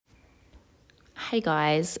Hey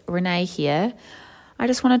guys, Renee here. I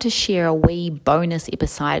just wanted to share a wee bonus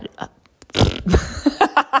episode.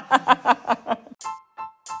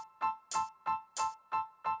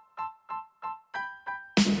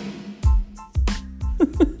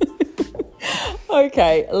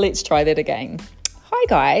 Okay, let's try that again. Hi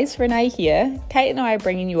guys, Renee here. Kate and I are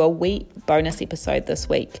bringing you a wee bonus episode this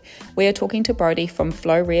week. We are talking to Brodie from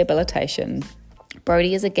Flow Rehabilitation.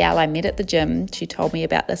 Brodie is a gal I met at the gym. She told me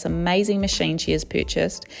about this amazing machine she has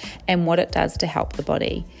purchased and what it does to help the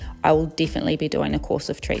body. I will definitely be doing a course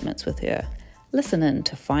of treatments with her. Listen in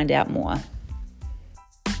to find out more.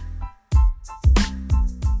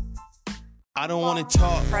 I don't want to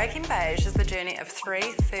talk. Breaking Beige is the journey of three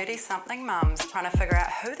 30-something mums trying to figure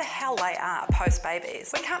out who the hell they are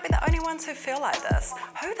post-babies. We can't be the only ones who feel like this.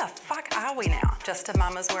 Who the fuck are we now? Just a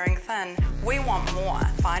mamas wearing thin? We want more.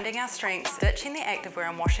 Finding our strengths, ditching the activewear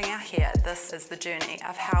and washing our hair. This is the journey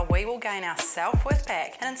of how we will gain our self-worth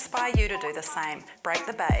back and inspire you to do the same. Break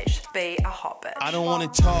the beige. Be a hot bitch. I don't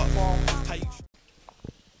want to talk.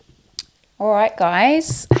 All right,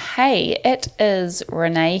 guys. Hey, it is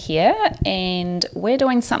Renee here, and we're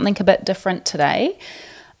doing something a bit different today.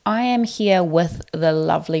 I am here with the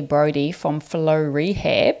lovely Brodie from Flow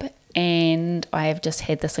Rehab, and I have just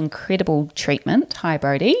had this incredible treatment. Hi,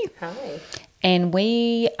 Brodie. Hi. And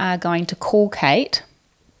we are going to call Kate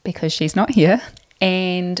because she's not here,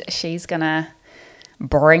 and she's going to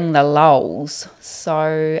bring the lols.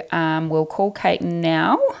 So we'll call Kate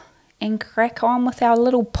now and crack on with our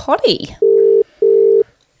little potty.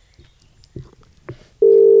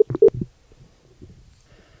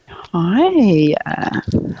 Hi.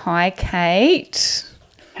 Hi, Kate.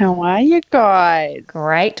 How are you guys?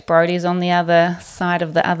 Great. Brodie's on the other side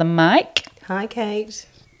of the other mic. Hi, Kate.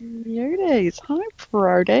 Beauties. Hi,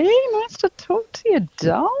 Brodie. Nice to talk to you,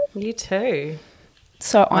 doll. You too.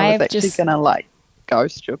 So I was I've actually just going to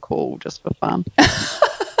ghost your call just for fun.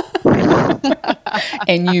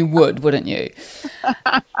 and you would, wouldn't you?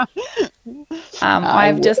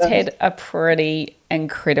 I've just had a pretty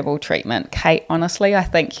incredible treatment. Kate, honestly, I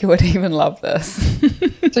think you would even love this.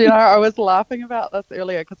 So, I was laughing about this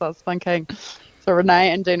earlier because I was thinking, so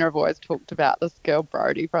Renee and Gina have always talked about this girl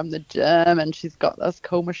Brodie from the gym, and she's got this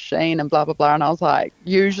cool machine and blah, blah, blah. And I was like,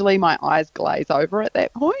 usually my eyes glaze over at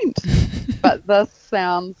that point. But this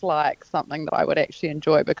sounds like something that I would actually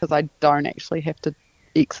enjoy because I don't actually have to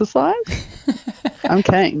exercise. I'm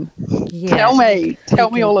keen. Yeah.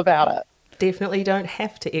 Tell me all about it. Definitely don't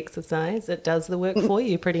have to exercise. It does the work for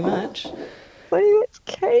you pretty much. See, it's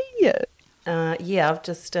key. I've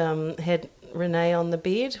just had Renee on the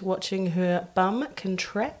bed watching her bum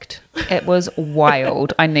contract. It was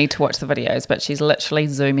wild. I need to watch the videos, but she's literally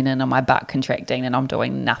zooming in on my butt contracting and I'm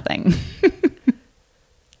doing nothing.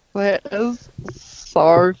 That is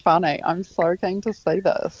so funny. I'm so keen to see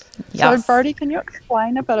this. Yes. So, Brodie, can you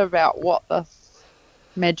explain a bit about what this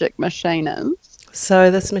magic machine is?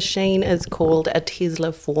 So this machine is called a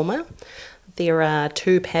Tesla Former. There are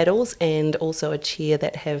two paddles and also a chair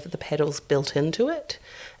that have the paddles built into it.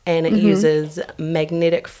 And it uses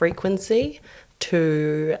magnetic frequency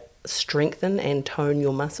to strengthen and tone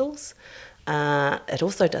your muscles. It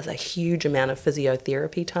also does a huge amount of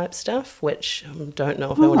physiotherapy type stuff, which I don't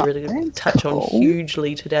know if I want to really touch on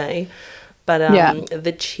hugely today. But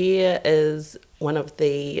the chair is one of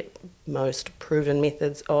the most proven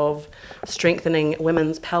methods of strengthening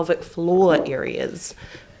women's pelvic floor areas,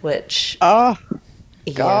 which...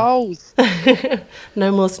 Goals.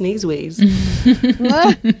 No more sneeze wheeze.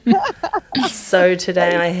 So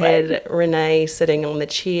today I had Renee sitting on the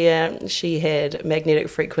chair. She had magnetic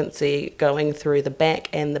frequency going through the back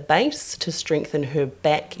and the base to strengthen her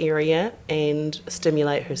back area and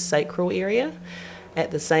stimulate her sacral area. At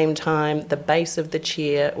the same time, the base of the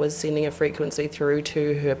chair was sending a frequency through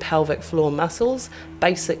to her pelvic floor muscles,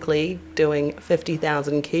 basically doing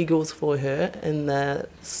 50,000 Kegels for her in the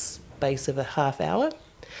space of a half hour.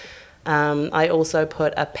 I also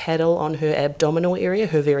put a paddle on her abdominal area,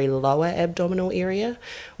 her very lower abdominal area,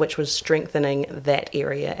 which was strengthening that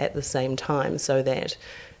area at the same time so that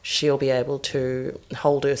she'll be able to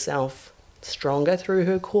hold herself stronger through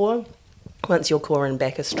her core. Once your core and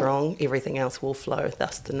back are strong, everything else will flow,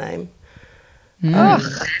 thus the name.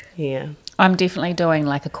 Yeah. I'm definitely doing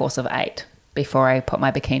a course of 8 before I put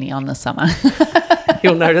my bikini on this summer.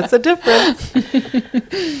 You'll notice a difference.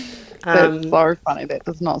 That's so funny. That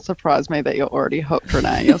does not surprise me that you're already hooked,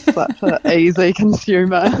 Renee. You're such an easy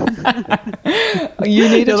consumer. You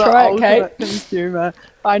need to try it, Kate. Consumer.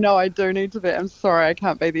 I know I do need to be. I'm sorry I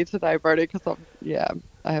can't be there today, Brodie, because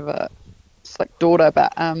I have a sick daughter.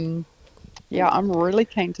 But I'm really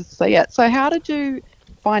keen to see it. So how did you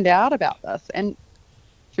find out about this? And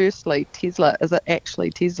firstly, Tesla, is it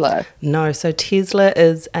actually Tesla? No, so Tesla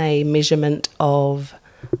is a measurement of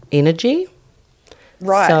energy.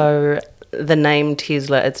 Right. So the name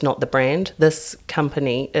Tesla, it's not the brand. This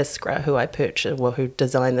company, Iskra, who I purchased, well, who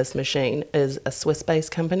designed this machine, is a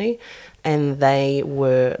Swiss-based company, and they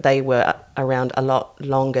were around a lot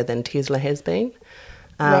longer than Tesla has been.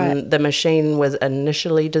 Right. The machine was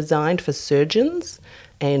initially designed for surgeons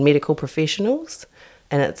and medical professionals,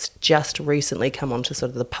 and it's just recently come onto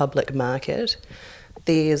sort of the public market.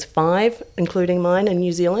 There's 5, including mine, in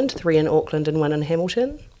New Zealand, 3 in Auckland and 1 in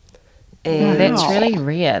Hamilton. And That's really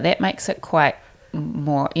rare. That makes it quite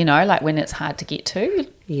more, like when it's hard to get to.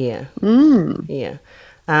 yeah. Yeah.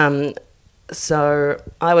 So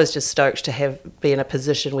I was just stoked to be in a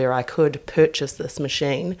position where I could purchase this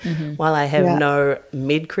machine while I have no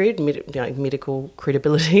medical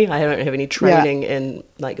credibility. I don't have any training in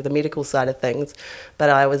like the medical side of things, but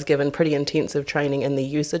I was given pretty intensive training in the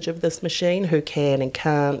usage of this machine, who can and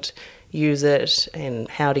can't use it and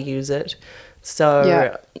how to use it.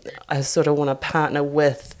 So I sort of want to partner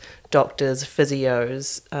with doctors,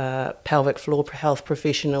 physios, pelvic floor health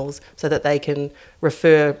professionals, so that they can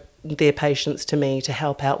refer their patients to me to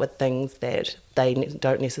help out with things that they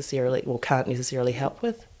can't necessarily help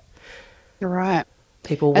with. Right.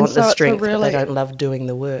 People want the strength, but really... they don't love doing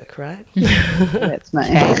the work, right? That's me.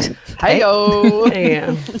 Hey-o!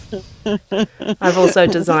 Yeah. I've also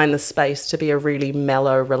designed the space to be a really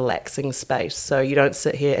mellow, relaxing space. So you don't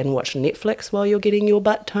sit here and watch Netflix while you're getting your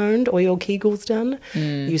butt toned or your Kegels done.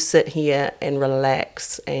 You sit here and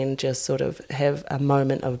relax and just sort of have a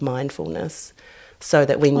moment of mindfulness, so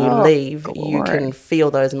that when you leave, you can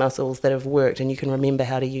feel those muscles that have worked and you can remember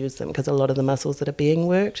how to use them, because a lot of the muscles that are being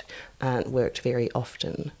worked aren't worked very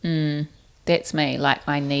often. That's me. Like,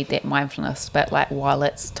 I need that mindfulness, but like while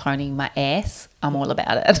it's toning my ass, I'm all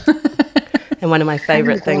about it. And one of my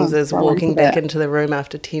favourite things is walking back into the room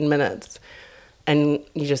after 10 minutes, and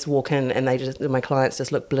you just walk in and my clients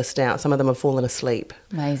just look blissed out. Some of them have fallen asleep.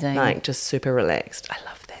 Amazing. Like, just super relaxed. I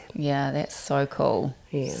love that. Yeah, that's so cool.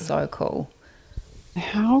 Yeah. So cool.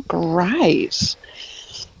 How great.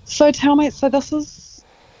 So tell me, so this is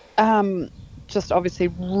just obviously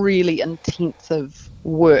really intensive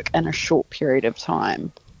work in a short period of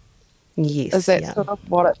time. Yes. Is that sort of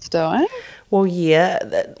what it's doing? Well, yeah.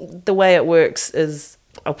 The way it works is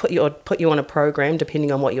I'll put you on a program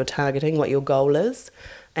depending on what you're targeting, what your goal is.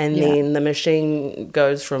 And then the machine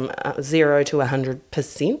goes from 0 to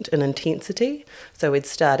 100% in intensity. So we'd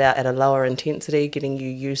start out at a lower intensity, getting you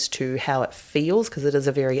used to how it feels, because it is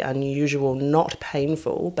a very unusual, not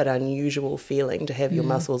painful, but unusual feeling to have your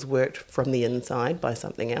muscles worked from the inside by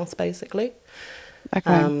something else, basically.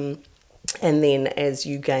 Okay. And then as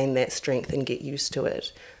you gain that strength and get used to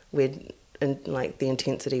it, the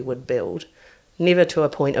intensity would build. Never to a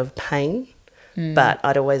point of pain. But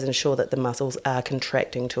I'd always ensure that the muscles are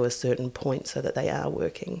contracting to a certain point so that they are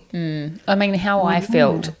working. I mean, how I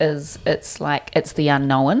felt is it's the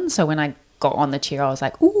unknown. So when I got on the chair, I was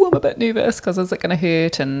like, ooh, I'm a bit nervous because is it going to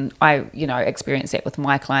hurt? And I, experience that with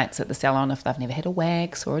my clients at the salon if they've never had a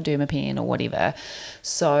wax or a dermapen or whatever.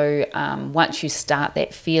 So once you start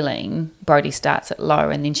that feeling, Brodie starts it low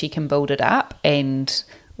and then she can build it up. And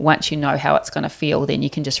once you know how it's going to feel, then you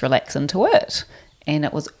can just relax into it. And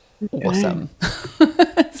it was awesome.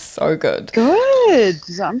 So good. Good.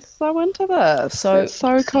 I'm so into this. So it's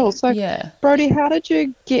so cool. So Brodie, how did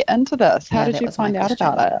you get into this? How did you find out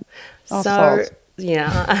about it?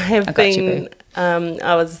 I have been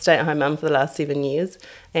I was a stay-at-home mum for the last 7 years,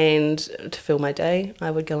 and to fill my day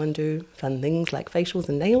I would go and do fun things like facials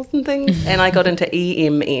and nails and things. And I got into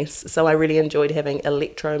EMS, so I really enjoyed having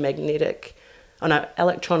electronic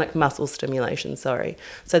muscle stimulation, So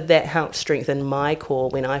that helped strengthen my core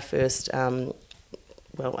when I first,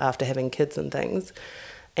 after having kids and things.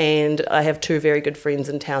 And I have 2 very good friends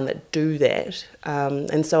in town that do that.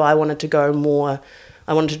 And so I wanted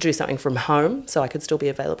to do something from home so I could still be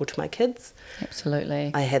available to my kids. Absolutely.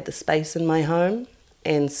 I had the space in my home.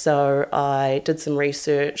 And so I did some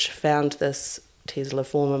research, found this Tesla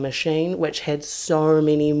Former machine, which had so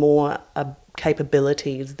many more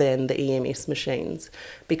capabilities than the EMS machines,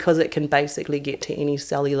 because it can basically get to any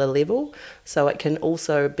cellular level. So it can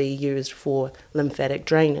also be used for lymphatic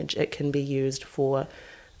drainage. It can be used for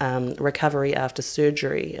recovery after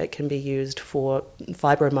surgery. It can be used for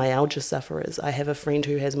fibromyalgia sufferers. I have a friend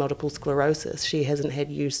who has multiple sclerosis. She hasn't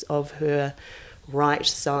had use of her right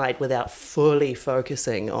side without fully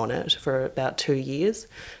focusing on it for about 2 years.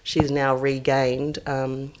 She's now regained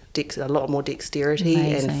a lot more dexterity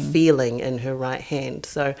and feeling in her right hand.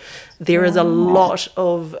 So there is a lot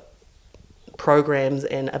of programs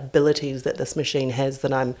and abilities that this machine has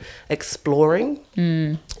that I'm exploring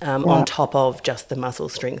on top of just the muscle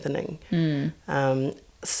strengthening.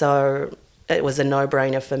 So it was a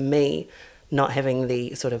no-brainer for me not having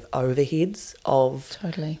the sort of overheads of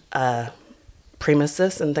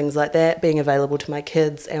premises and things like that, being available to my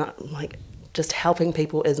kids, and like just helping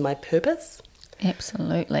people is my purpose.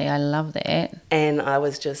 Absolutely, I love that. And I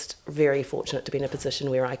was just very fortunate to be in a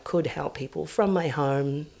position where I could help people from my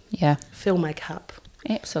home, fill my cup.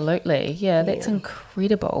 Absolutely, yeah, that's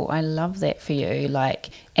incredible. I love that for you, like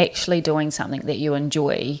actually doing something that you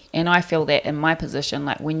enjoy. And I feel that in my position,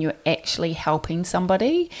 like when you're actually helping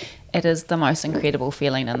somebody, it is the most incredible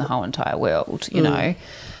feeling in the whole entire world, you know.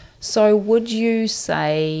 So would you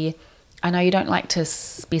say, I know you don't like to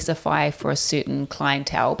specify for a certain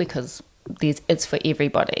clientele because it's for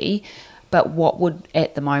everybody, but what would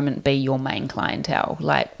at the moment be your main clientele,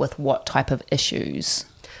 like with what type of issues?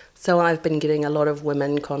 So I've been getting a lot of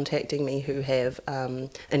women contacting me who have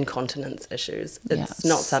incontinence issues. It's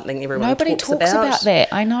not something everyone Nobody talks about that.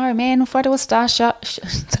 I know, man. If I do a star jump,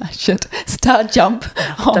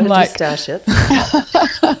 I'm Don't like, do starships.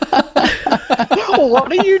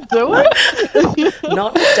 What are you doing?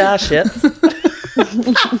 Not starships.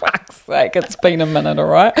 fuck's sake, it's been a minute, all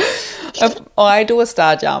right? If I do a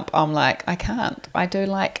star jump, I'm like, I can't. I do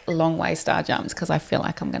like long way star jumps because I feel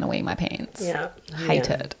like I'm going to wee my pants. Hate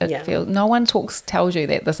it. It feels, no one tells you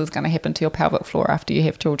that this is going to happen to your pelvic floor after you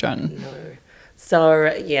have children. No.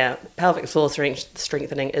 So, pelvic floor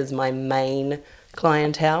strengthening is my main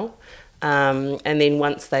clientele. And then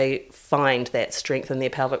once they find that strength in their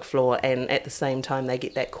pelvic floor and at the same time they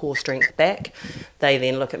get that core strength back, they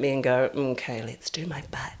then look at me and go, okay, let's do my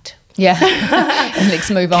butt. Yeah. And let's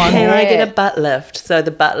move on. Can I get a butt lift? So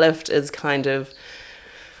the butt lift is kind of,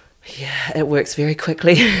 it works very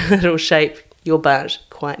quickly. It'll shape your butt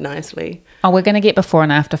quite nicely. Oh, we're going to get before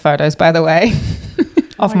and after photos, by the way,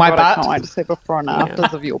 of my God, butt. I can't wait to see before and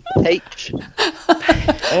afters of your peach.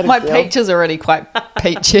 My peach is already quite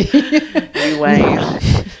peachy. Anyway.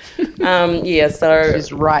 So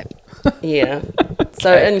she's ripe. Yeah.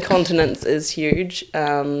 So incontinence is huge.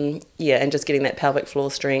 And just getting that pelvic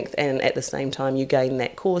floor strength, and at the same time you gain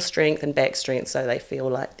that core strength and back strength so they feel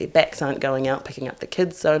like their backs aren't going out picking up the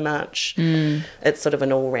kids so much. It's sort of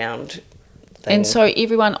an all-round thing. And so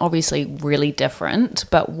everyone obviously really different,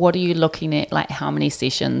 but what are you looking at, like how many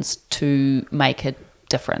sessions to make a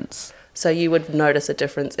difference? So you would notice a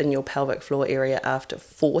difference in your pelvic floor area after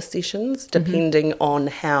 4 sessions, depending on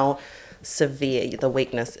how severe the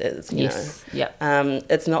weakness is. You know. Yeah.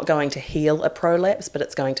 It's not going to heal a prolapse, but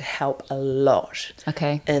it's going to help a lot.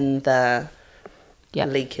 Okay. In the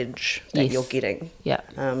leakage that you're getting. Yeah.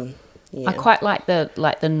 Yeah. I quite like the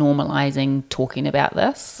normalizing talking about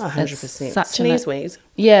this. 100%. Such Sneeze wheeze.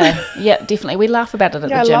 Yeah, definitely. We laugh about it at the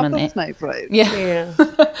gym. I love the sneeze wheeze. Yeah.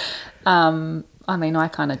 I mean, I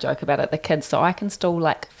kind of joke about it. The kids, so I can still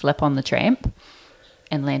like flip on the tramp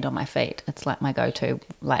and land on my feet. It's like my go-to,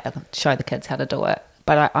 like show the kids how to do it.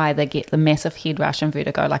 But I either get the massive head rush and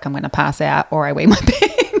vertigo, like I'm going to pass out, or I wee my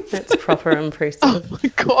pants. That's proper impressive. Oh my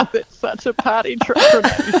God, that's such a party trick.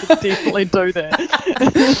 You should definitely do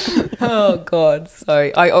that. Oh God.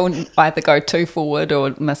 So I either go too forward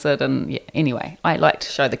or miss it. And anyway, I like to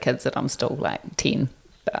show the kids that I'm still like 10,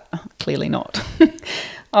 but clearly not.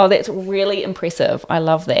 Oh, that's really impressive. I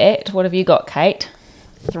love that. What have you got, Kate?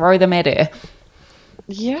 Throw them at her.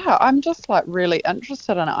 Yeah, I'm just like really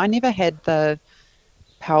interested in it. I never had the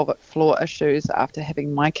pelvic floor issues after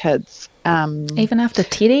having my kids. Even after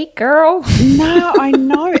Teddy, girl? No, I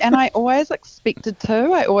know. And I always expected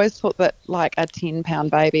to. I always thought that like a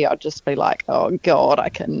 10-pound baby, I'd just be like, oh God, I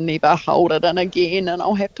can never hold it in again and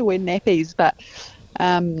I'll have to wear nappies. But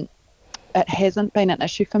it hasn't been an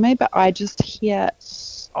issue for me. But I just hear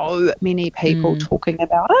so many people talking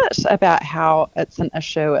about it, about how it's an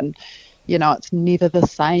issue and, you know, it's never the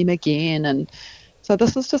same again. And so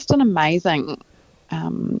this is just an amazing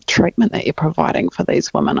treatment that you're providing for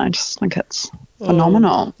these women. I just think it's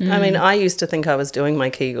phenomenal. I mean, I used to think I was doing my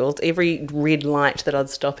Kegels. Every red light that I'd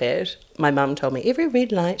stop at, my mum told me, every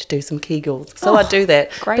red light, do some Kegels. So I'd do that.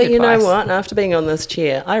 Great but you know advice. what? After being on this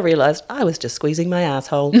chair, I realised I was just squeezing my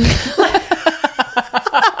asshole.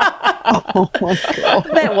 Oh my God.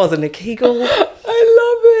 That wasn't a Kegel. I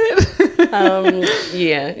love it.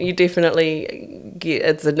 You definitely get,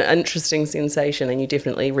 it's an interesting sensation and you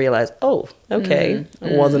definitely realise, oh, okay,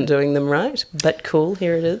 I wasn't doing them right, but cool,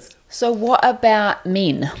 here it is. So what about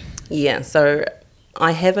men? Yeah, so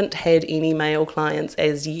I haven't had any male clients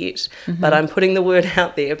as yet, but I'm putting the word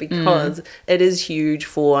out there because it is huge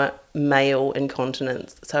for male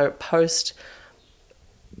incontinence. So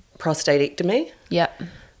prostatectomy. Yep.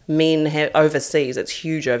 Men have overseas, it's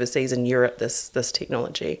huge overseas in Europe, this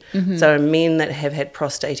technology. Mm-hmm. So men that have had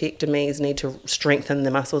prostatectomies need to strengthen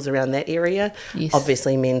the muscles around that area. Yes.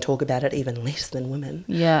 Obviously men talk about it even less than women.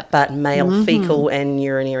 Yeah. But male fecal and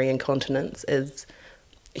urinary incontinence is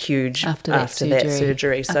huge after that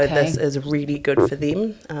surgery. So Okay. this is really good for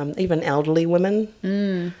them. Even elderly women.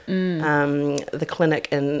 The clinic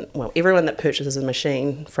everyone that purchases a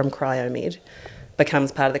machine from Cryomed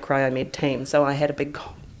becomes part of the Cryomed team. So I had a big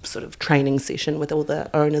sort of training session with all the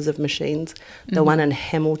owners of machines. The one in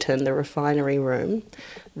Hamilton, the refinery room,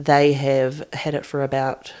 they have had it for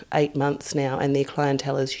about 8 months now, and their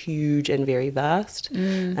clientele is huge and very vast.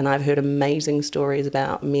 And I've heard amazing stories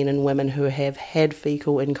about men and women who have had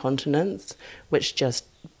fecal incontinence, which just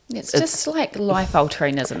It's just like life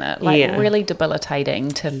altering, isn't it? Like really debilitating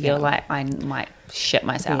to feel like I might shit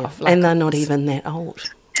myself. Like, and they're not even that old.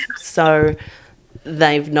 So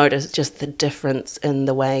they've noticed just the difference in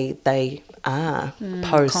the way they are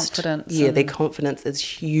post. Confidence. Yeah, their confidence is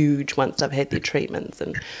huge once they've had their treatments.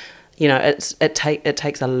 And, you know, it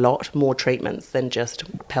takes a lot more treatments than just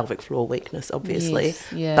pelvic floor weakness, obviously.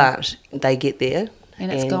 Yes, yeah. But they get there.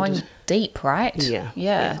 And it's going deep, right?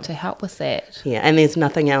 Yeah. To help with that. Yeah, and there's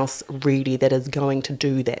nothing else really that is going to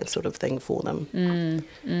do that sort of thing for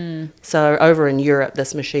them. So over in Europe,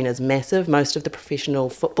 this machine is massive. Most of the professional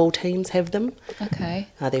football teams have them. Okay.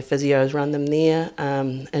 Their physios run them there.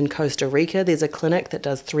 In Costa Rica, there's a clinic that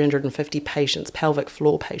does 350 patients, pelvic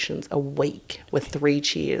floor patients, a week with 3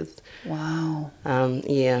 chairs. Wow.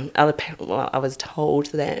 I was told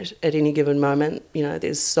that at any given moment, you know,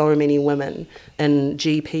 there's so many women in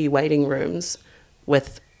GP waiting rooms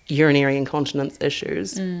with urinary incontinence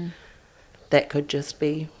issues that could just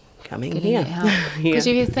be coming here. Because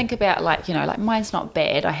if you think about, like, you know, like mine's not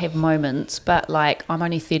bad. I have moments, but like I'm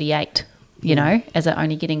only 38. You know, is it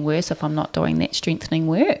only getting worse if I'm not doing that strengthening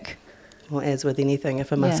work? Well, as with anything,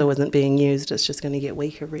 if a muscle isn't being used, it's just going to get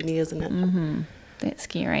weaker, really, isn't it? Mm-hmm. That's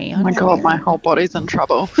scary. Oh my God, my whole body's in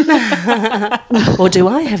trouble. Or do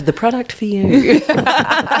I have the product for you?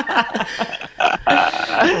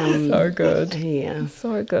 So good. Yeah.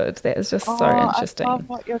 So good. That is just so interesting. I love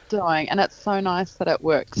what you're doing, and it's so nice that it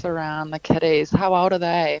works around the kiddies. How old are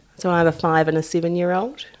they? So I have a 5 and a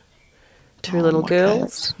 7-year-old, 2 little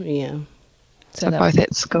girls. Yeah. So both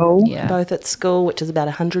at school? Yeah. Both at school, which is about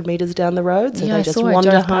 100 metres down the road. So Yeah, they just I saw it,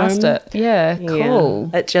 wander drove home. past it. Yeah, cool.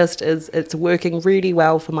 It just is, it's working really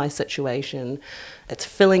well for my situation. It's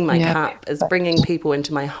filling my cup. It's bringing people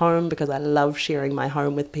into my home because I love sharing my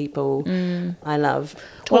home with people. I love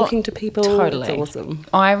talking to people. Totally. It's awesome.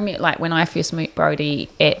 I met, like, when I first met Brodie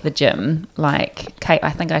at the gym, like, Kate,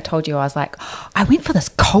 I think I told you, I was like, I went for this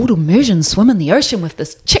cold immersion swim in the ocean with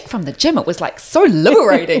this chick from the gym. It was, like, so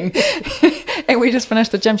liberating. And we just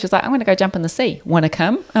finished the gym. She was like, I'm going to go jump in the sea. Want to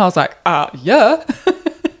come? And I was like, yeah.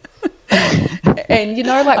 And, you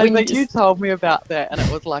know, like, I when think you told me about that, and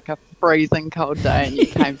it was like a freezing cold day, and you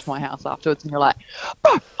came to my house afterwards, and you're like,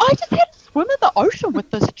 bro, I just had to swim in the ocean with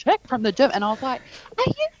this chick from the gym. And I was like, are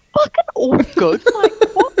you fucking all good? Like,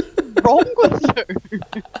 what's wrong with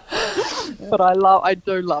you? But I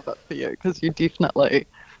do love it for you, because you definitely...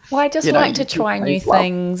 Well, I just like to try new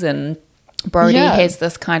things, and Brodie has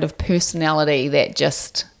this kind of personality that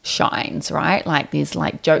just shines, right? Like, there's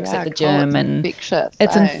like jokes at the gym, and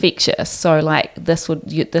it's infectious. So like this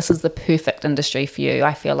is the perfect industry for you.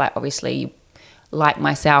 I feel like, obviously, like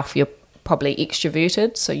myself, you're probably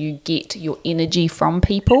extroverted, so you get your energy from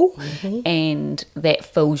people, and that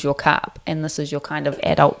fills your cup. And this is your kind of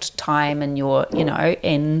adult time, and your, you know,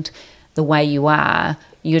 and the way you are,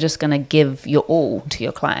 you're just going to give your all to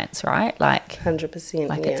your clients, right? Like 100%.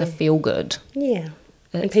 Like it's a feel good. Yeah.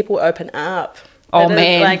 And people open up. Oh,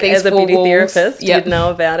 man, like, these as a beauty walls. therapist, you'd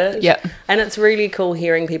know about it. Yeah. And it's really cool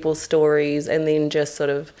hearing people's stories and then just sort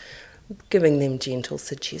of giving them gentle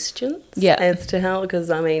suggestions as to how, because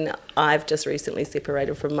I mean, I've just recently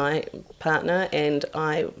separated from my partner, and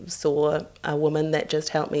I saw a woman that just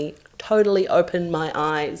helped me totally open my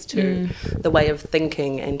eyes to the way of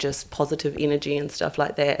thinking and just positive energy and stuff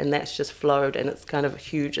like that, and that's just flowed, and it's kind of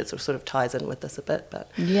huge. It sort of ties in with this a bit,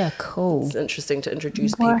 but cool. It's interesting to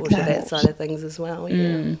introduce people to that side of things as well.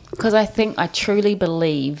 Because I truly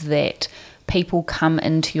believe that people come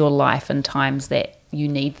into your life in times that you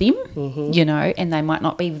need them, you know, and they might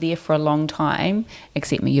not be there for a long time,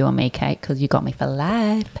 except you and me, Kate, because you got me for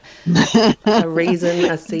life. A reason,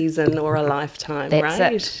 a season, or a lifetime,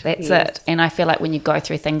 That's it. And I feel like when you go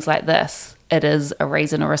through things like this, it is a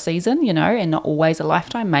reason or a season, you know, and not always a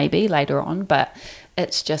lifetime, maybe later on, but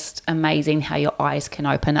it's just amazing how your eyes can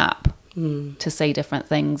open up to see different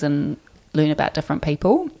things. And learn about different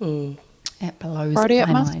people. It blows Brodie, it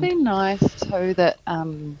my must mind. be nice too that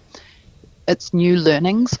it's new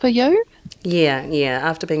learnings for you. Yeah.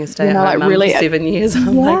 After being a stay-at-home like mum really, for 7 years,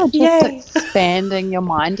 I'm yeah, like, just yay. expanding your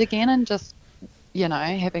mind again and just,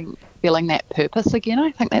 feeling that purpose again.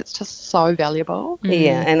 I think that's just so valuable.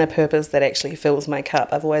 Yeah, and a purpose that actually fills my cup.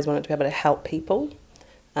 I've always wanted to be able to help people.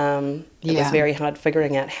 It was very hard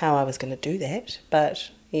figuring out how I was going to do that. But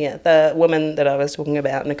yeah, the woman that I was talking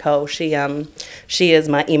about, Nicole, she is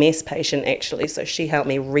my MS patient actually. So she helped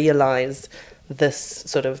me realise this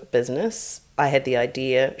sort of business. I had the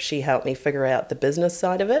idea. She helped me figure out the business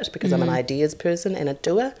side of it because I'm an ideas person and a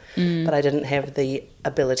doer, but I didn't have the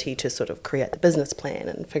ability to sort of create the business plan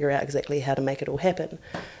and figure out exactly how to make it all happen.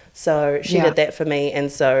 So she did that for me,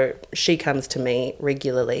 and so she comes to me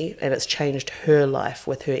regularly, and it's changed her life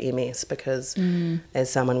with her MS because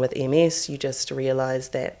as someone with MS, you just realise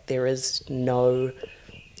that there is no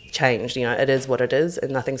change. It is what it is,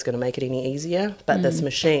 and nothing's going to make it any easier. But this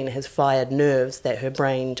machine has fired nerves that her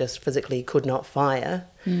brain just physically could not fire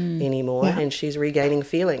anymore, and she's regaining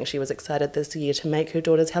feeling. She was excited this year to make her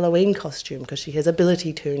daughter's Halloween costume because she has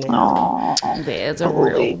ability to now. Oh,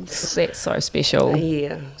 that's so special.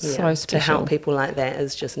 Yeah, So special. To help people like that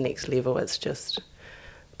is just next level. It's just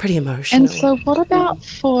pretty emotional. And so what about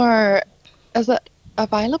is it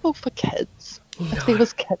available for kids? If there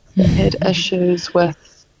was kids that had issues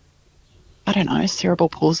with, I don't know, cerebral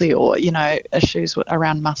palsy or, issues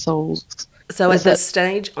around muscles. So at this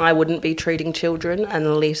stage, I wouldn't be treating children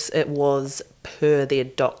unless it was per their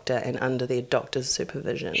doctor and under their doctor's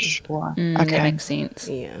supervision. Sure. That makes sense.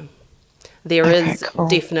 Yeah. There is cool.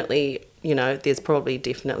 definitely, there's probably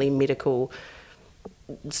definitely medical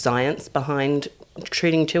science behind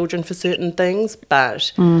treating children for certain things,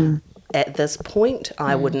 but at this point,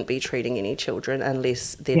 I wouldn't be treating any children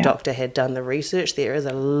unless their doctor had done the research. There is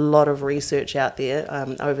a lot of research out there,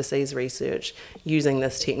 overseas research, using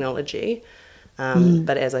this technology.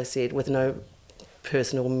 But as I said, with no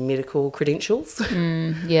personal medical credentials.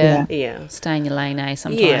 Yeah. Stay in your lane,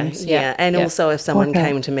 sometimes. Yeah. And also if someone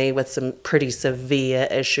came to me with some pretty severe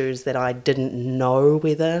issues that I didn't know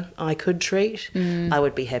whether I could treat, I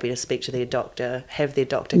would be happy to speak to their doctor, have their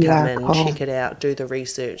doctor come in, check it out, do the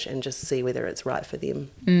research and just see whether it's right for them.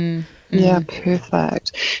 Yeah,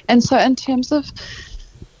 perfect. And so in terms of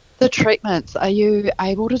the treatments, are you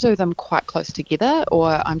able to do them quite close together?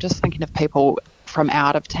 Or I'm just thinking of people from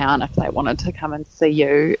out of town, if they wanted to come and see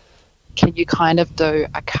you, can you kind of do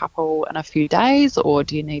a couple in a few days, or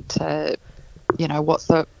do you need to, what's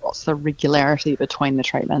the regularity between the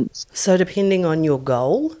treatments? So depending on your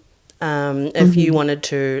goal, if you wanted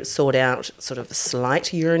to sort out sort of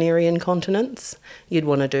slight urinary incontinence, you'd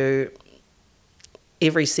want to do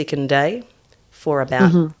every second day for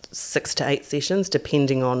about 6 to 8 sessions,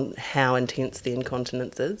 depending on how intense the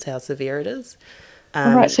incontinence is, how severe it is.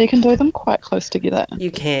 All right, so you can do them quite close together.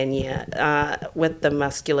 You can, yeah. With the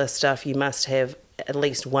muscular stuff, you must have at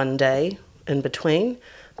least one day in between.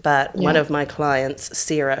 But one of my clients,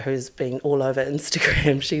 Sarah, who's been all over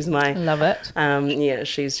Instagram, she's my... Love it.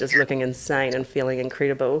 She's just looking insane and feeling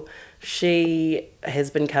incredible. She has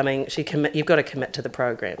been coming... You've got to commit to the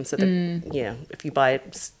program. So, if you buy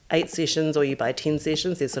 8 sessions or you buy 10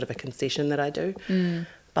 sessions, there's sort of a concession that I do.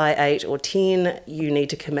 By 8 or 10, you need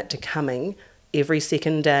to commit to coming every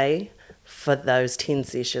second day for those 10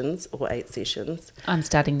 sessions or 8 sessions. I'm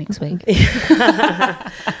starting next week.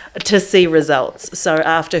 To see results. So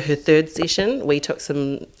after her 3rd session, we took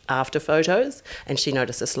some after photos and she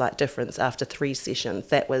noticed a slight difference after 3 sessions.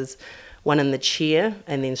 That was one in the chair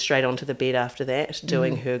and then straight onto the bed after that,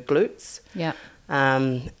 doing her glutes. Yeah.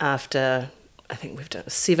 After... I think we've done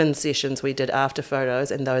 7 sessions we did after photos,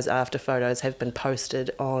 and those after photos have been posted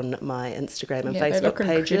on my Instagram and Facebook they look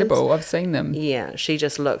pages. incredible. I've seen them. Yeah, she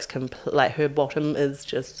just looks like her bottom is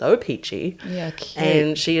just so peachy. Yeah, cute.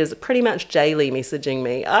 And she is pretty much daily messaging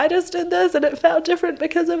me, I just did this and it felt different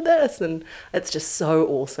because of this, and it's just so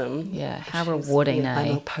awesome. Yeah, how rewarding, eh?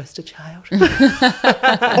 I'm a poster child.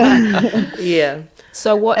 Yeah.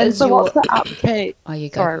 So what's the upkeep? Oh, you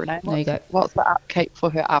go. Sorry, Renee. No, you go. What's the upkeep for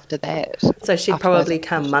her after that? So she'd probably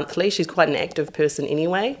come monthly. She's quite an active person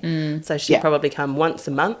anyway. So she'd probably come once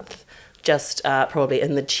a month, just probably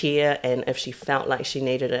in the chair, and if she felt like she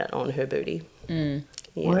needed it, on her booty.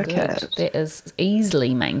 Work it. That is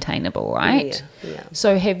easily maintainable, right? Yeah.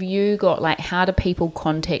 So have you got, how do people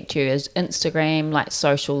contact you? Is Instagram,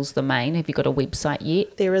 socials the main? Have you got a website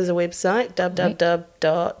yet? There is a website,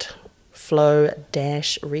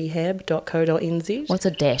 www.flow-rehab.co.nz. What's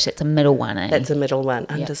a dash? It's a middle one, eh? That's a middle one,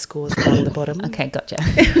 underscores along the bottom. Okay, gotcha.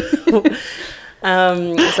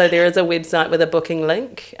 So there is a website with a booking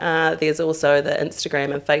link. There's also the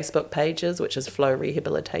Instagram and Facebook pages, which is Flow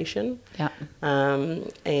Rehabilitation. Yeah.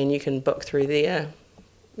 And you can book through there.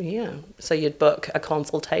 Yeah. So you'd book a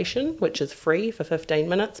consultation, which is free for 15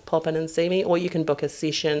 minutes, pop in and see me, or you can book a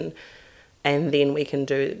session and then we can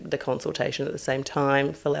do the consultation at the same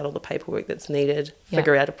time, fill out all the paperwork that's needed,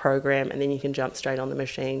 figure out a program, and then you can jump straight on the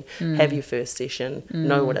machine, have your first session,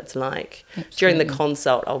 know what it's like. Absolutely. During the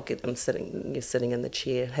consult, I'll get them you're sitting in the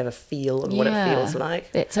chair, have a feel of what it feels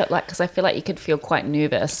like. That's it, like, because I feel like you could feel quite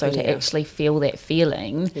nervous, so to actually feel that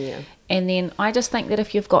feeling. Yeah. And then I just think that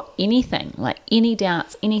if you've got anything, like any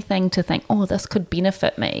doubts, anything to think, oh, this could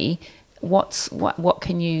benefit me, what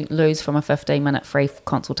can you lose from a 15-minute free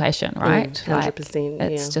consultation, right? 100%.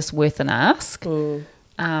 It's just worth an ask.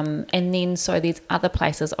 And then so there's other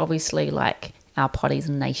places, obviously, like our potties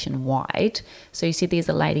nationwide. So you said there's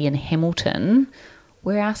a lady in Hamilton.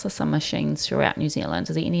 Where else are some machines throughout New Zealand?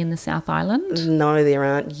 Is there any in the South Island? No, there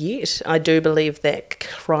aren't yet. I do believe that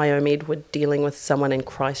Cryomed were dealing with someone in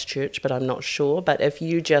Christchurch, but I'm not sure. But if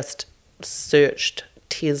you just searched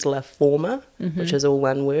Tesla Former, which is all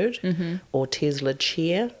one word, or Tesla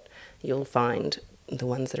Chair, you'll find the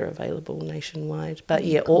ones that are available nationwide. But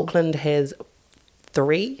Auckland has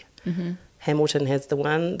 3. Hamilton has the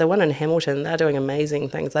one. The one in Hamilton, they're doing amazing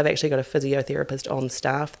things. They've actually got a physiotherapist on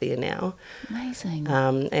staff there now. Amazing.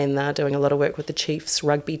 And they're doing a lot of work with the Chiefs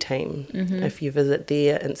rugby team. If you visit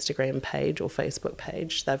their Instagram page or Facebook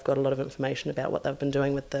page, they've got a lot of information about what they've been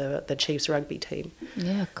doing with the Chiefs rugby team.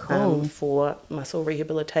 Yeah, cool. For muscle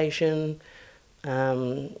rehabilitation.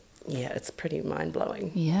 It's pretty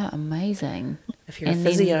mind-blowing. Yeah, amazing. If you're a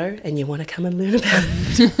physio and you want to come and learn about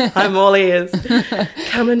it, I'm all ears.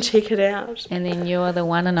 Come and check it out. And then you're the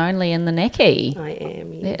one and only in the Necky. I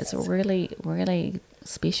am, yes. That's really, really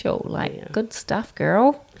special. Good stuff,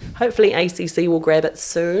 girl. Hopefully ACC will grab it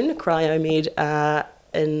soon. Cryomed are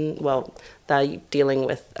they're dealing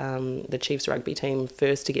with the Chiefs rugby team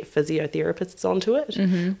first to get physiotherapists onto it.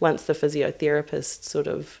 Once the physiotherapists sort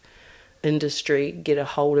of industry get a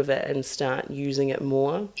hold of it and start using it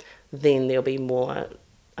more, then there'll be more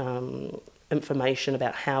information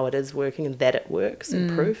about how it is working and that it works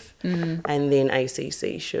and proof. And then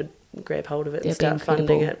ACC should grab hold of it and start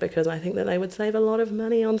funding it, because I think that they would save a lot of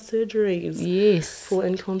money on surgeries. Yes. For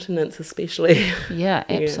incontinence especially. Yeah,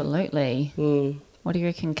 absolutely. What do you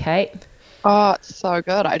reckon, Kate? Oh, it's so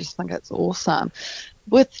good. I just think it's awesome.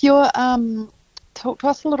 With your talk to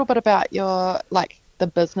us a little bit about your the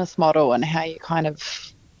business model and how you kind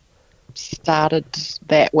of started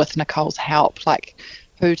that with Nicole's help,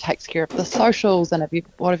 who takes care of the socials, and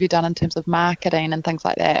what have you done in terms of marketing and things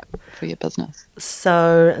like that for your business?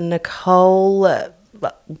 So Nicole,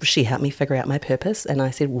 she helped me figure out my purpose, and I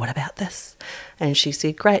said, what about this? And she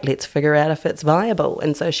said, great, let's figure out if it's viable.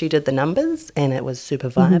 And so she did the numbers, and it was super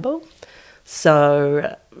viable.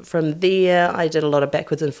 So from there, I did a lot of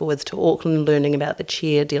backwards and forwards to Auckland, learning about the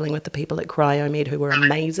chair, dealing with the people at Cryomed who were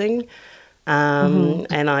amazing.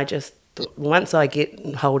 And I just, once I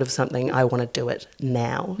get hold of something, I want to do it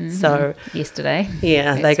now. So yesterday.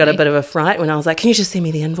 Yeah, they got a bit of a fright when I was like, can you just send me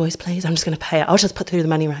the invoice, please? I'm just going to pay it. I'll just put through the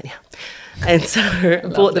money right now. And so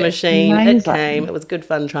bought the machine. Amazing. It came. It was good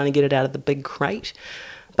fun trying to get it out of the big crate.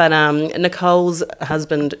 But Nicole's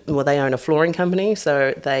husband, they own a flooring company,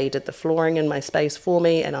 so they did the flooring in my space for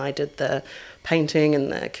me, and I did the painting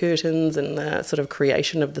and the curtains and the sort of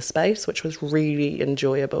creation of the space, which was really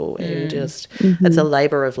enjoyable and just, it's a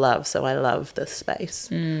labour of love, so I love this space.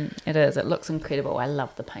 It is. It looks incredible. I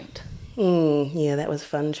love the paint. Yeah, that was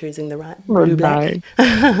fun choosing the right blue black.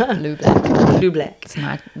 Blue black. Blue black. It's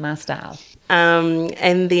my style.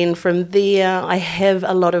 And then from there, I have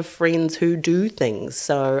a lot of friends who do things.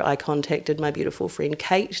 So I contacted my beautiful friend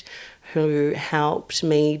Kate, who helped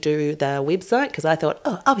me do the website, because I thought,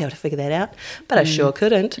 I'll be able to figure that out, but I sure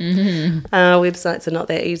couldn't. Websites are not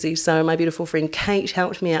that easy. So my beautiful friend Kate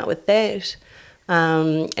helped me out with that.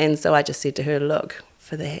 And so I just said to her, look,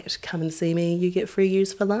 for that, come and see me, you get free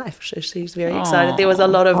use for life. So she's very excited. There was a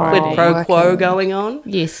lot of quid pro quo going on.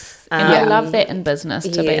 Yes. And I love that in business,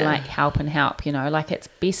 to be like help, it's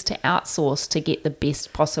best to outsource to get the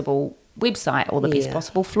best possible website or the best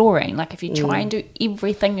possible flooring. Like if you try and do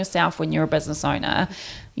everything yourself when you're a business owner,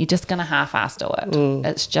 you're just going to half-ass do it.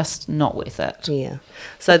 It's just not worth it. Yeah.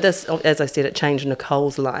 So this, as I said, it changed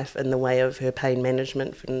Nicole's life in the way of her pain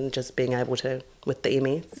management and just being able to, with the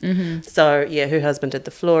MS. So, her husband did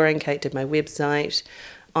the flooring, Kate did my website.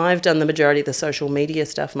 I've done the majority of the social media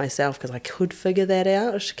stuff myself because I could figure that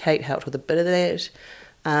out. Kate helped with a bit of that.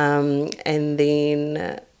 And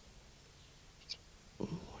then,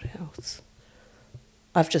 what else?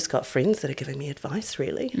 I've just got friends that are giving me advice,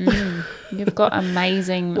 really. You've got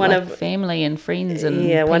amazing family and friends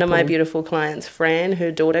and one of my people. beautiful clients, Fran,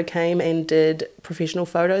 her daughter came and did professional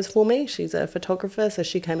photos for me. She's a photographer, so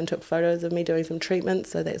she came and took photos of me doing some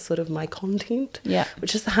treatments. So that's sort of my content,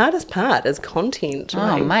 which is the hardest part, is content.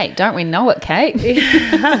 Oh, mate, don't we know it, Kate?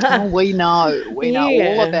 Oh, we know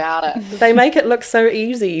all about it. They make it look so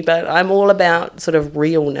easy, but I'm all about sort of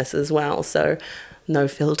realness as well. So no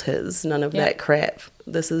filters, none of that crap.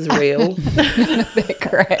 This is real. That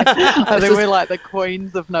crap. I think we're like the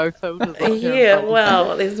queens of no filters.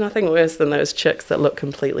 Well, there's nothing worse than those chicks that look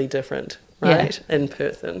completely different, right, in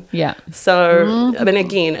person. Yeah. So, I mean,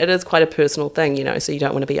 again, it is quite a personal thing, you know, so you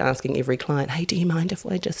don't want to be asking every client, hey, do you mind if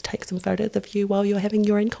I just take some photos of you while you're having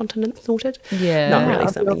your incontinence sorted? Yeah. Not really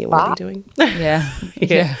something you want to be doing.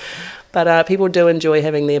 Yeah. But people do enjoy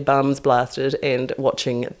having their bums blasted and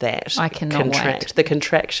watching that I cannot contract. wait. The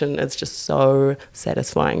contraction is just so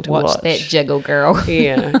satisfying to watch. Watch that jiggle, girl.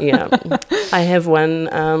 Yeah. I have one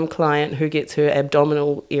client who gets her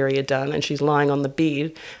abdominal area done, and she's lying on the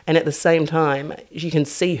bed, and at the same time you can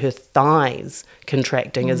see her thighs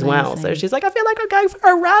contracting as well. So she's like, I feel like I'm going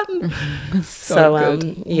for a run. so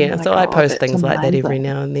good. So I post things like that every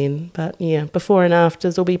now and then. But yeah, before and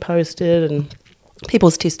afters will be posted, and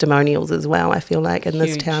people's testimonials as well. I feel like in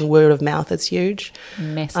this town, word of mouth is huge.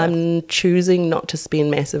 Massive. I'm choosing not to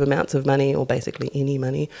spend massive amounts of money, or basically any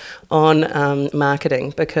money, on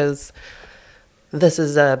marketing, because this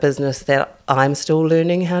is a business that I'm still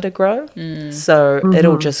learning how to grow. So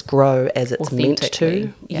it'll just grow as it's meant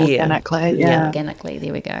to. Organically, Organically,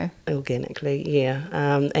 there we go. Organically,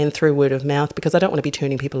 and through word of mouth, because I don't want to be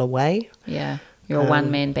turning people away. Yeah. You're a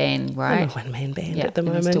one-man band, right? I'm a one-man band at the you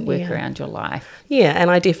moment. need to work around your life. Yeah,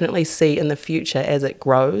 and I definitely see in the future, as it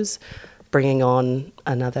grows, bringing on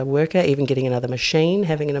another worker, even getting another machine,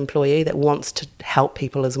 having an employee that wants to help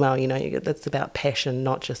people as well. You know, that's about passion,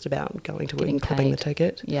 not just about going to work and clipping the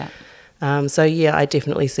ticket. Yeah. I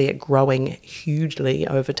definitely see it growing hugely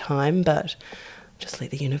over time, but just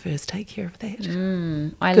let the universe take care of that.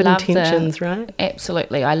 I Good love intentions, right?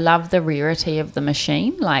 Absolutely. I love the rarity of the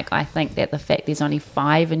machine. Like, I think that the fact there's only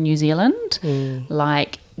 5 in New Zealand,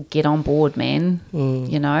 like, get on board, man.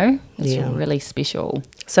 You know, it's really special.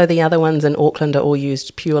 So the other ones in Auckland are all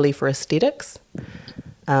used purely for aesthetics,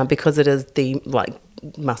 because it is the, like,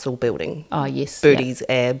 muscle building. Oh, yes. Booties,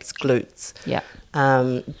 abs, glutes. Yeah.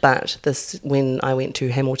 But when I went to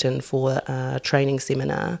Hamilton for a training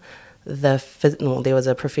seminar, there was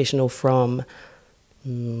a professional from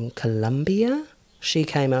Colombia. She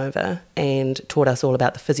came over and taught us all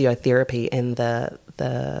about the physiotherapy and the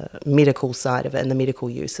medical side of it and the medical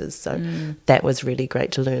uses. So that was really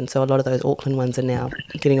great to learn. So a lot of those Auckland ones are now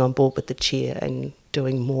getting on board with the chair and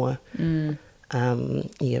doing more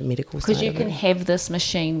medical side. Because you can have this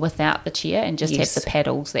machine without the chair and just have the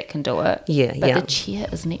paddles that can do it. But the chair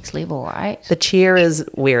is next level, right? The chair is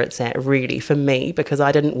where it's at, really, for me, because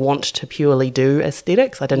I didn't want to purely do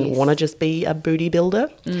aesthetics. I didn't want to just be a booty builder.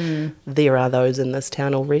 There are those in this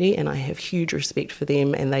town already, and I have huge respect for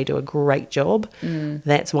them, and they do a great job.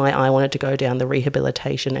 That's why I wanted to go down the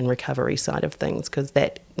rehabilitation and recovery side of things, because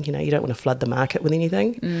that, you know, you don't want to flood the market with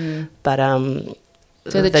anything. But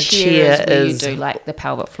so the chair is where you do like the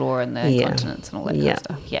pelvic floor and the continence and all that kind of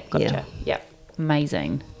stuff. Yeah, gotcha. Yeah.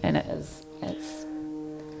 Amazing. And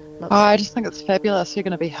I just think it's fabulous. You're going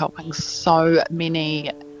to be helping so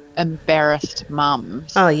many embarrassed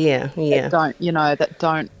mums. Oh, yeah. That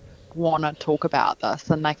don't want to talk about this,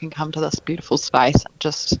 and they can come to this beautiful space and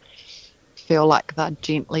just feel like they're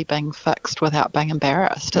gently being fixed without being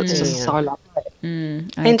embarrassed. It's just so lovely.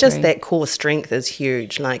 And just that core strength is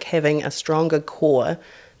huge. Like, having a stronger core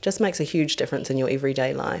just makes a huge difference in your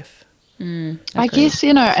everyday life. I guess,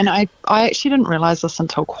 and I actually didn't realise this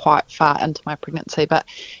until quite far into my pregnancy, but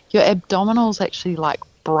your abdominals actually like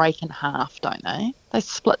break in half, don't they? They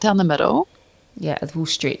split down the middle. Yeah, it will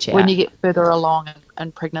stretch out. When you get further along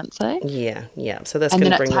in pregnancy. Yeah. So this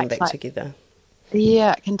can bring them back together.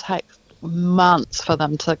 Yeah, it can take months for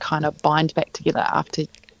them to kind of bind back together after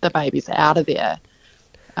the baby's out of there.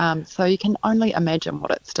 So you can only imagine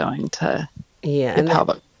what it's doing to and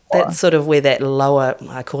that's sort of where that lower,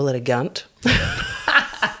 I call it a gunt,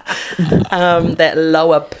 that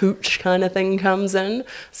lower pooch kind of thing comes in.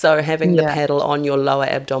 So having the paddle on your lower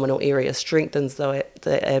abdominal area strengthens the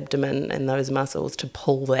abdomen and those muscles to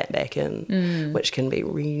pull that back in, which can be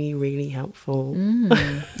really, really helpful.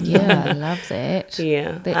 Yeah, I love that.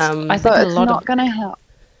 Yeah. I think it's not going to help.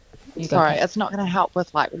 It's not going to help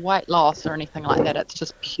with like weight loss or anything like that. It's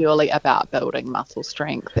just purely about building muscle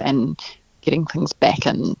strength and getting things back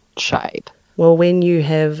in shape. Well, when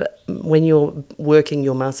you're working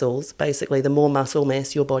your muscles, basically the more muscle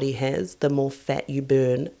mass your body has, the more fat you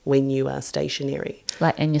burn when you are stationary.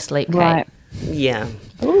 Like in your sleep, Kate. Right. Yeah.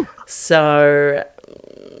 Ooh. So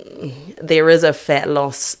there is a fat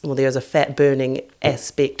loss, well, there's a fat burning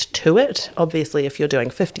aspect to it. Obviously, if you're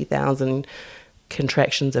doing 50,000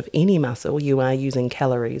 contractions of any muscle, you are using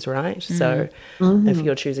calories, right? So if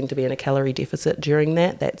you're choosing to be in a calorie deficit during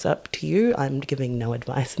that, that's up to you. I'm giving no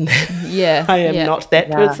advice in that. Yeah. I am not that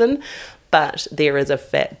Yeah. person, but there is a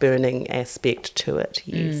fat burning aspect to it,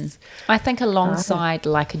 yes. I think alongside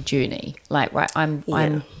like a journey, like, right,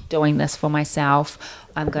 I'm doing this for myself.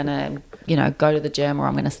 I'm going to, go to the gym, or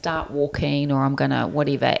I'm going to start walking, or I'm going to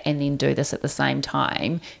whatever, and then do this at the same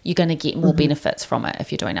time. You're going to get more benefits from it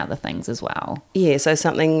if you're doing other things as well. Yeah, so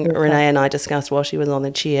something Renee and I discussed while she was on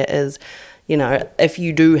the chair is, if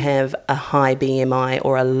you do have a high BMI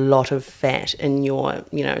or a lot of fat in your,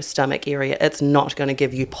 stomach area, it's not going to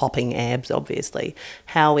give you popping abs, obviously.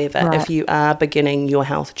 However, if you are beginning your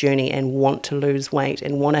health journey and want to lose weight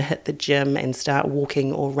and want to hit the gym and start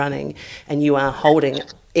walking or running, and you are holding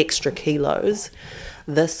extra kilos,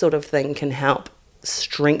 this sort of thing can help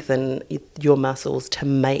strengthen your muscles to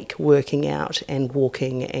make working out and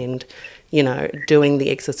walking and, doing the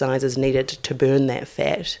exercises needed to burn that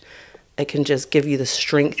fat. It can just give you the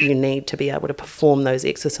strength you need to be able to perform those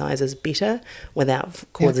exercises better without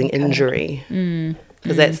causing injury.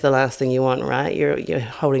 Because that's the last thing you want, right? You're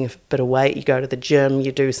holding a bit of weight, you go to the gym,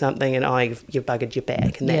 you do something, and you've buggered your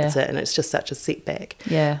back, and that's it. And it's just such a setback.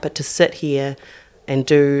 Yeah. But to sit here and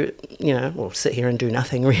do, sit here and do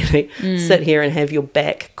nothing really. Sit here and have your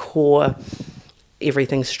back, core,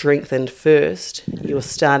 everything strengthened first. You're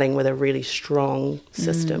starting with a really strong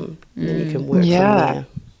system, and then you can work from there.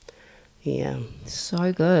 Yeah.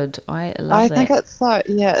 So good. I love I that. think it's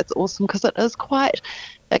awesome because it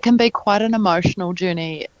can be quite an emotional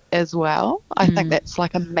journey as well. I think that's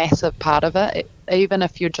like a massive part of it. Even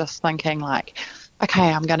if you're just thinking like,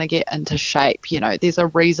 okay, I'm going to get into shape, there's a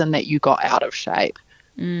reason that you got out of shape.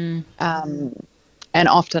 And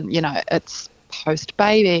often, it's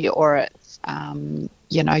post-baby, or it's,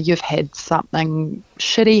 you've had something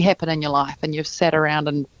shitty happen in your life and you've sat around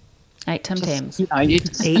and ate Tim Tams. We've all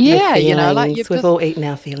eaten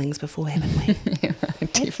our feelings before, haven't we?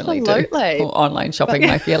 Definitely Absolutely. do. Or online shopping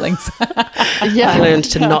my feelings. I learned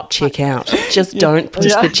to not check out. Just don't push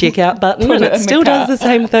the checkout button, Put and it it in the still does cart. the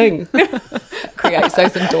same thing. Creates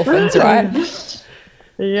those endorphins, right?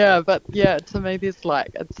 Yeah, but to me,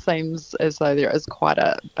 it seems as though there is quite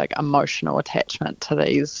a big emotional attachment to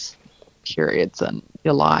these periods in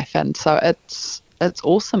your life, and so it's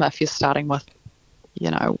awesome if you're starting with,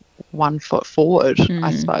 1 foot forward,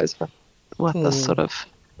 I suppose, with this sort of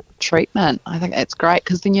treatment. I think that's great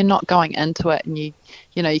because then you're not going into it, and you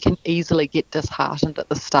can easily get disheartened at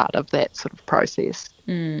the start of that sort of process.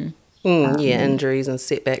 Injuries and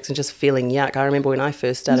setbacks and just feeling yuck. I remember when I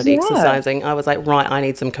first started exercising, I was like, right, I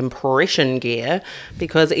need some compression gear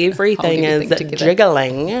because everything is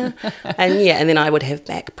jiggling. and then I would have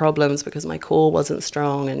back problems because my core wasn't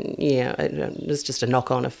strong, and it was just a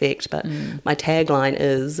knock-on effect. But my tagline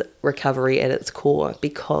is recovery at its core,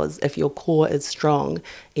 because if your core is strong,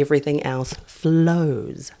 everything else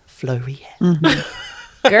flows. Flow rehab.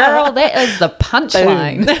 Girl, that is the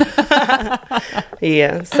punchline.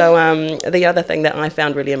 Yeah. So the other thing that I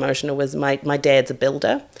found really emotional was my dad's a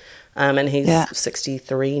builder, and he's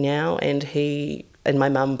 63 now, and he and my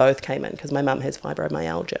mum both came in because my mum has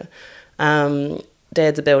fibromyalgia.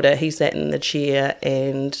 Dad's a builder. He sat in the chair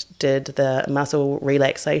and did the muscle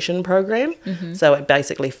relaxation program. So it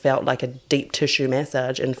basically felt like a deep tissue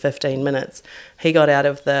massage in 15 minutes. He got out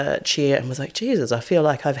of the chair and was like, Jesus, I feel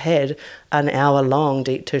like I've had an hour-long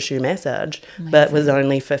deep tissue massage, but it was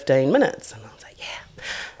only 15 minutes. And I was like,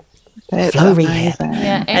 That's Flow amazing. rehab.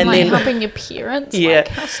 Yeah, and like helping your parents, like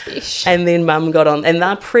how special. And then Mum got on, and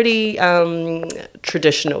they're pretty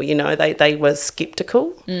traditional, they were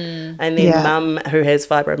sceptical. And then Mum, who has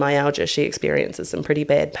fibromyalgia, she experiences some pretty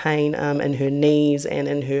bad pain in her knees and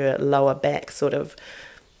in her lower back, sort of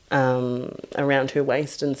around her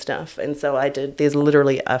waist and stuff. And so there's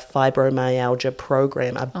literally a fibromyalgia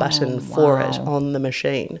program, a button for it on the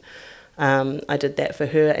machine. I did that for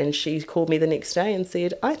her, and she called me the next day and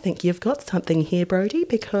said, I think you've got something here, Brodie,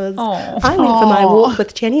 because I went for my walk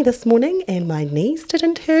with Jenny this morning and my knees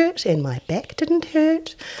didn't hurt and my back didn't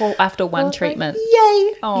hurt. After one treatment. Like,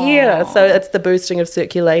 yay! Aww. Yeah, so it's the boosting of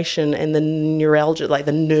circulation and the neuralgia, like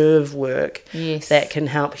the nerve work that can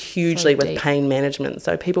help hugely with pain management.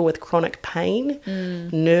 So people with chronic pain,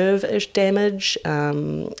 nerve damage,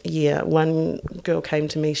 one girl came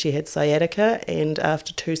to me, she had sciatica, and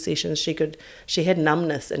after 2 sessions she had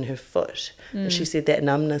numbness in her foot. But she said that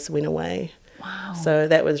numbness went away. Wow. So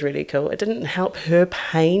that was really cool. It didn't help her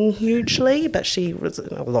pain hugely, but she was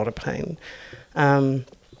in a lot of pain.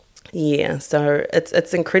 Yeah, so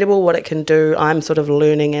it's incredible what it can do. I'm sort of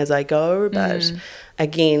learning as I go, but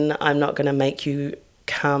again, I'm not going to make you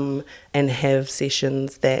come and have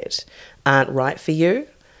sessions that aren't right for you.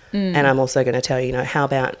 And I'm also going to tell you, how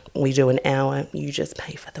about we do an hour, you just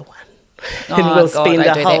pay for the one. And we'll spend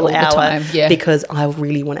a whole hour because I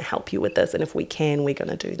really want to help you with this. And if we can, we're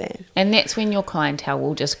going to do that. And that's when your clientele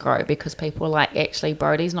will just grow, because people are like, actually,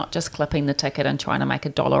 Brodie's not just clipping the ticket and trying to make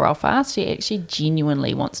 $1 off us. She actually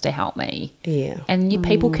genuinely wants to help me. Yeah. And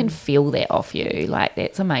people can feel that off you. Like,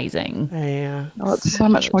 that's amazing. Yeah. Oh, it's so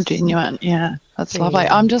much more genuine. Yeah, that's lovely.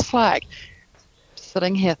 I'm just like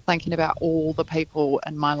sitting here thinking about all the people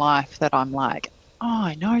in my life that I'm like, oh,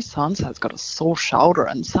 I know so-and-so's got a sore shoulder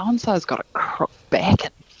and so-and-so's got a crooked back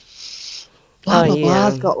and blah, blah,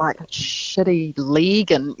 blah's got like a shitty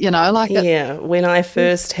leg and, when I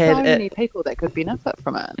first had so many people that could benefit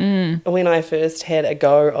from it. When I first had a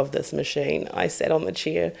go of this machine, I sat on the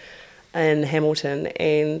chair in Hamilton,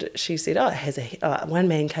 and she said, it has one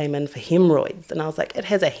man came in for hemorrhoids, and I was like, it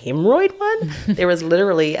has a hemorrhoid one? There is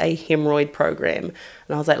literally a hemorrhoid program,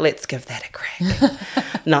 and I was like, let's give that a crack.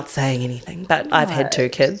 Not saying anything, but I've had 2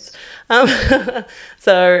 kids.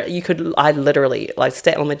 So I literally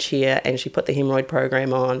sat on the chair, and she put the hemorrhoid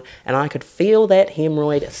program on, and I could feel that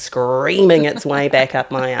hemorrhoid screaming its way back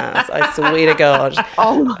up my ass. I swear to God.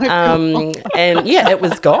 Oh my God. And yeah, it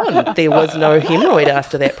was gone. There was no hemorrhoid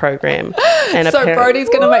after that program. And so Brodie's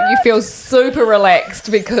going to make you feel super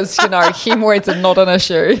relaxed because, hemorrhoids are not an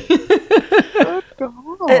issue.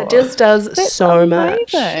 It just does That's so amazing.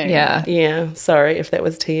 much. Yeah. Yeah. Sorry if that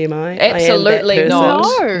was TMI. Absolutely not.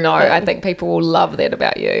 No. No, I think people will love that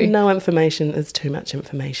about you. No information is too much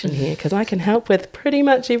information here, because I can help with pretty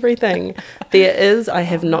much everything. I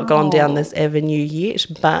have not gone down this avenue yet,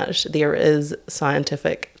 but there is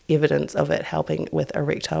scientific evidence of it helping with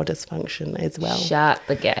erectile dysfunction as well. Shut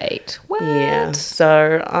the gate. What? Yeah.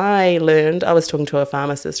 So I was talking to a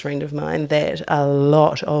pharmacist friend of mine, that a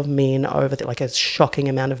lot of men a shocking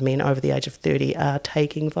amount of men over the age of 30 are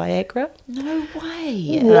taking Viagra. No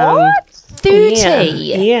way. What? 30?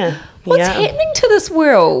 Yeah. What's happening to this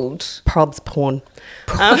world? Probs porn.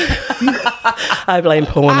 I blame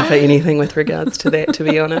porn for anything with regards to that, to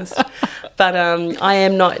be honest. But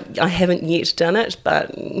I haven't yet done it,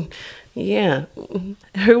 but yeah,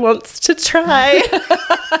 who wants to try?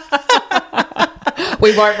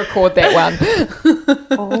 We won't record that one.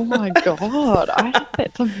 Oh my God. I think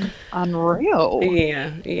that's unreal. Yeah,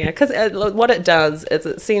 because what it does is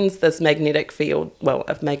it sends this magnetic field,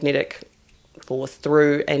 a magnetic force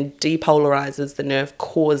through and depolarizes the nerve,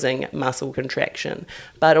 causing muscle contraction.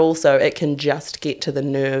 But also it can just get to the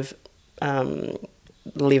nerve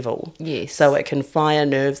level. Yes. So it can fire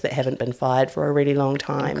nerves that haven't been fired for a really long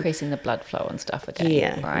time. Increasing the blood flow and stuff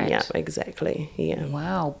again, right? Yeah, exactly. Yeah.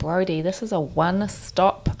 Wow, Brodie, this is a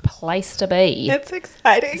one-stop place to be. It's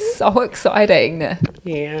exciting. So exciting.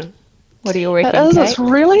 Yeah. What do you reckon, It is. Kate? It's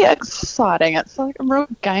really exciting. It's like a real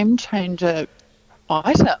game changer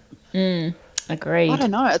item. Agreed. I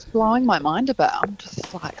don't know. It's blowing my mind a bit. I'm just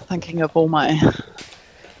thinking of all my...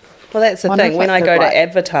 Well, that's the Wonder thing. if When I I could, go to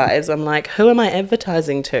advertise, I'm like, who am I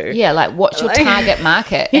advertising to? Yeah, what's your target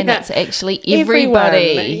market? And it's actually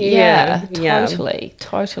everybody. Everyone. Yeah.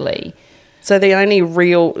 Totally. So the only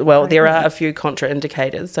there are a few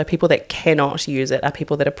contraindicators. So people that cannot use it are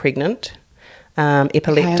people that are pregnant,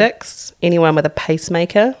 epileptics, anyone with a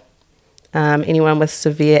pacemaker, anyone with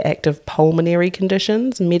severe active pulmonary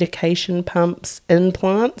conditions, medication pumps,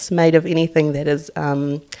 implants made of anything that is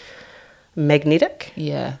magnetic.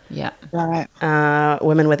 Yeah. Right.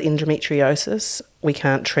 Women with endometriosis, we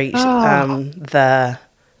can't treat that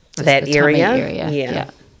the area.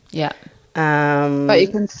 Yeah. But you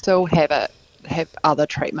can still have other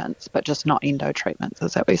treatments, but just not endo treatments.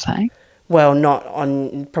 Is that what you're saying? Well,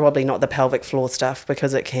 probably not the pelvic floor stuff,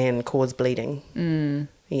 because it can cause bleeding.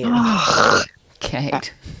 Yeah.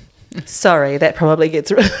 Kate. Sorry, that probably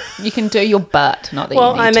gets... You can do your butt, not that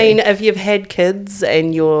Well, you I need mean, to. if you've had kids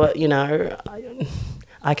and you're,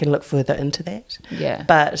 I can look further into that. Yeah.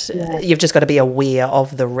 But you've just got to be aware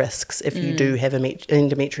of the risks. If you do have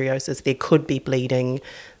endometriosis, there could be bleeding.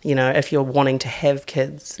 If you're wanting to have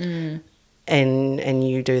kids and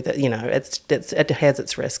you do that, it has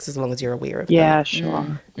its risks, as long as you're aware of them. Yeah,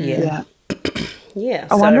 sure. Yeah. yeah.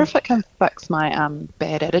 I wonder if it can fix my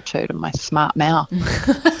bad attitude and my smart mouth.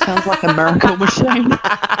 Sounds like a miracle machine.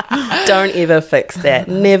 Don't ever fix that.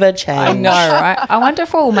 Never change. I know, right? I wonder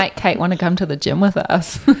if we'll make Kate want to come to the gym with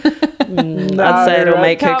us. I'd say it'll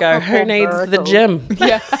make her go, who needs the gym?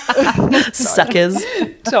 Yeah, Suckers.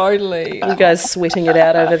 totally. You guys sweating it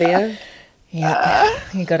out over there? Yeah,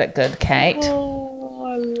 you got it good, Kate. Oh,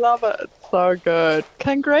 I love it. It's so good.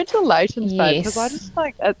 Congratulations, babe. Because I Yes. just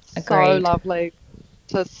think it's so Agreed. lovely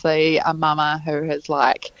to see a mama who has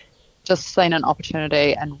like just seen an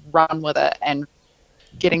opportunity and run with it and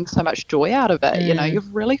getting so much joy out of it. You know,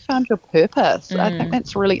 you've really found your purpose. I think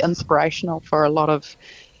that's really inspirational for a lot of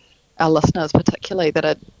our listeners, particularly that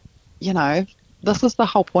are, you know, this is the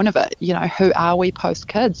whole point of it. You know, who are we post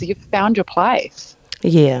kids? You've found your place.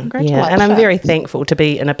 Yeah. And I'm very Congratulations. thankful to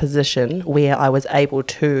be in a position where I was able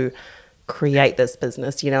to create this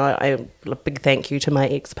business. You know, a big thank you to my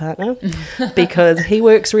ex-partner because he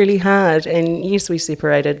works really hard, and yes, we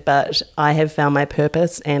separated, but I have found my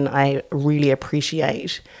purpose and I really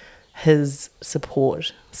appreciate his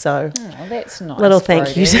support. So Oh, that's nice. little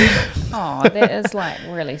thank you. Brodie. Oh, that is like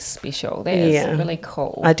really special. That is really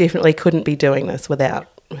cool. I definitely couldn't be doing this without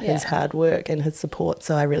his Yeah. hard work and his support,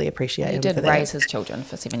 so I really appreciate He him did for raise that. his children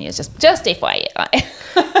for 7 years. Just FYI.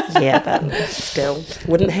 Yeah, but still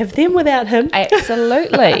wouldn't have them without him.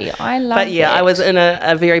 Absolutely. I love But yeah, that. I was in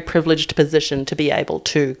a very privileged position to be able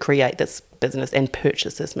to create this business and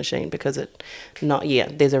purchase this machine because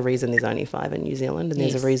there's a reason there's only 5 in New Zealand, and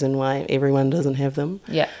there's Yes. a reason why everyone doesn't have them.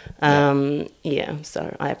 Yeah.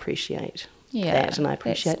 So I appreciate Yeah, that, and I that's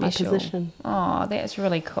appreciate my special. position. Oh, that's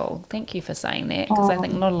really cool. Thank you for saying that, because I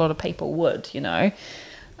think not a lot of people would, you know.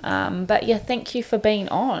 But yeah, thank you for being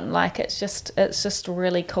on. Like, it's just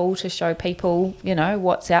really cool to show people, you know,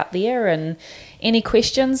 what's out there, and any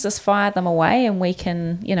questions, just fire them away, and we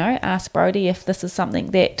can, you know, ask Brodie if this is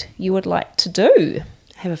something that you would like to do.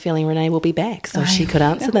 I have a feeling Renee will be back, so she could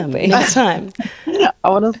answer them next time. I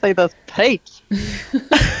want to see this peach. Do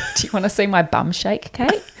you want to see my bum shake,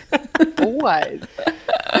 Kate? Always.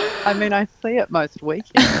 I mean, I see it most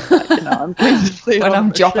weekends. But, you know, I'm pleased to see it When on I'm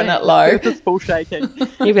the dropping machine. it low. Purposeful shaking.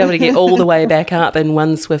 You'll be able to get all the way back up in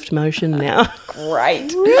one swift motion now.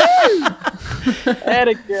 Great.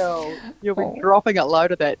 Atta girl. You'll be dropping it low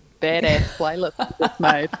to that badass playlist you just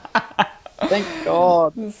made. Thank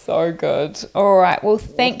God. So good. All right. Well,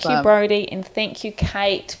 thank you, Awesome. Brodie, and thank you,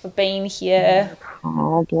 Kate, for being here.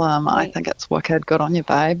 Problem. I think it's wicked. Good on you,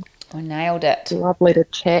 babe. I nailed it. Lovely to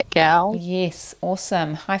chat, gal. Yes,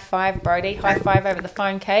 awesome. High five, Brodie. High five over the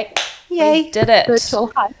phone, Kate. Yay. We did it. Virtual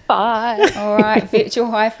high five. All right, virtual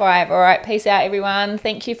high five. All right, peace out, everyone.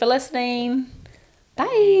 Thank you for listening.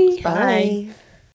 Bye. Bye.